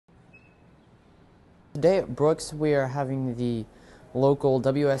Today at Brooks, we are having the local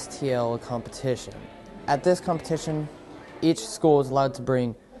WSTL competition. At this competition, each school is allowed to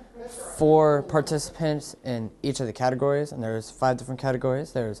bring 4 participants in each of the categories, and there's 5 different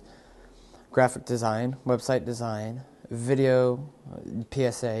categories. There's graphic design, website design, video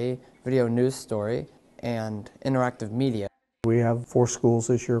PSA, video news story, and interactive media. We have 4 schools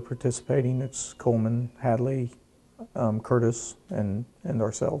this year participating. It's Coleman, Hadley, Curtis, and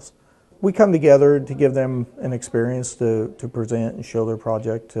ourselves. We come together to give them an experience to present and show their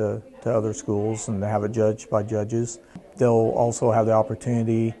project to other schools and to have it judged by judges. They'll also have the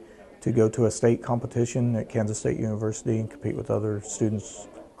opportunity to go to a state competition at Kansas State University and compete with other students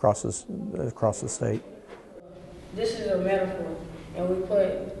across the state. This is a metaphor, and we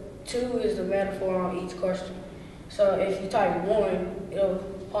put 2 is the metaphor on each question. So if you type 1, it'll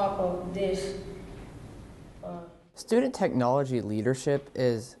pop up this. Student technology leadership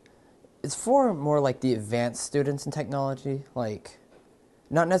it's for more like the advanced students in technology, like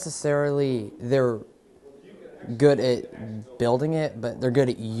not necessarily they're good at building it, but they're good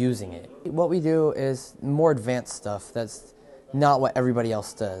at using it. What we do is more advanced stuff that's not what everybody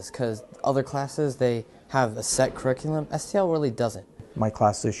else does, because other classes, they have a set curriculum. STL really doesn't. My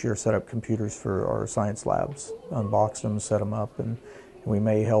class this year set up computers for our science labs, unboxed them, set them up, and we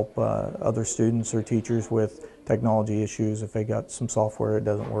may help other students or teachers with technology issues if they got some software that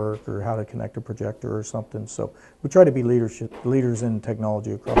doesn't work or how to connect a projector or something. So we try to be leaders in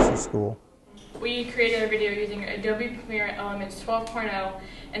technology across the school. We created a video using Adobe Premiere Elements 12.0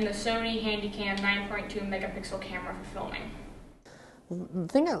 and the Sony Handycam 9.2 megapixel camera for filming. The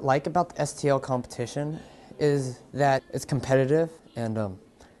thing I like about the STL competition is that it's competitive, and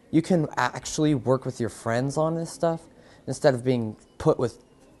you can actually work with your friends on this stuff instead of being put with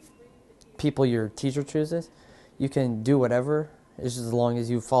people your teacher chooses. You can do whatever, it's just as long as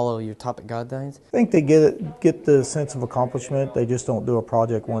you follow your topic guidelines. I think they get the sense of accomplishment. They just don't do a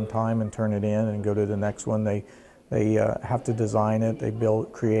project one time and turn it in and go to the next one. They have to design it, they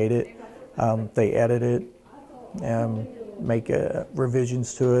create it, they edit it, and make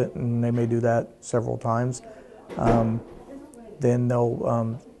revisions to it, and they may do that several times. Then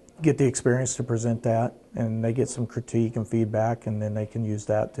they'll get the experience to present that, and they get some critique and feedback, and then they can use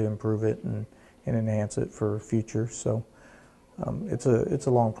that to improve it and enhance it for future. So it's a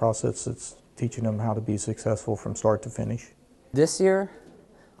long process. It's teaching them how to be successful from start to finish. This year,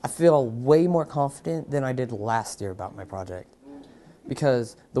 I feel way more confident than I did last year about my project,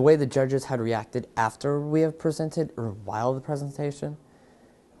 because the way the judges had reacted after we have presented or while the presentation,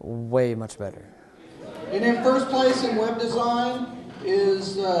 way much better. And in first place in web design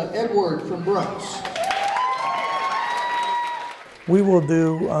is Edward from Brooks. We will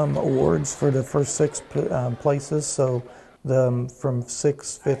do awards for the first 6 places, so from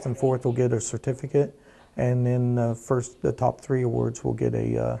 6th, 5th, and 4th will get a certificate, and then the top 3 awards will get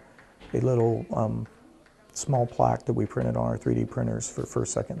a little small plaque that we printed on our 3D printers for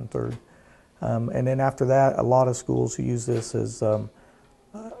 1st, 2nd, and 3rd. And then after that, a lot of schools use this as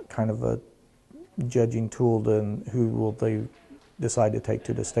kind of a judging tool to who will they decide to take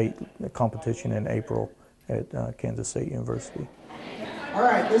to the state competition in April at Kansas State University. All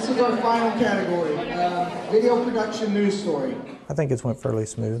right, this is our final category, video production news story. I think it's went fairly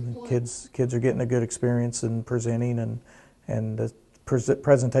smooth. Kids are getting a good experience in presenting, and the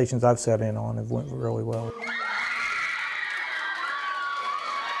presentations I've sat in on have went really well.